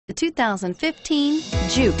The 2015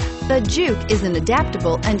 Juke. The Juke is an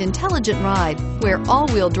adaptable and intelligent ride where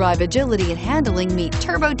all-wheel drive agility and handling meet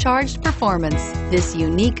turbocharged performance. This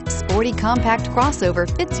unique, sporty compact crossover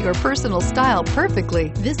fits your personal style perfectly.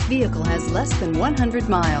 This vehicle has less than 100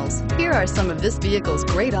 miles. Here are some of this vehicle's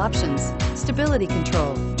great options: stability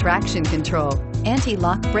control, traction control,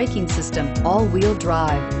 anti-lock braking system, all-wheel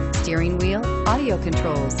drive, steering wheel audio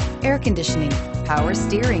controls, air conditioning, power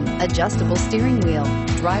steering, adjustable steering wheel,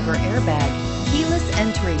 driver airbag, keyless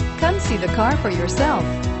entry. Come see the car for yourself.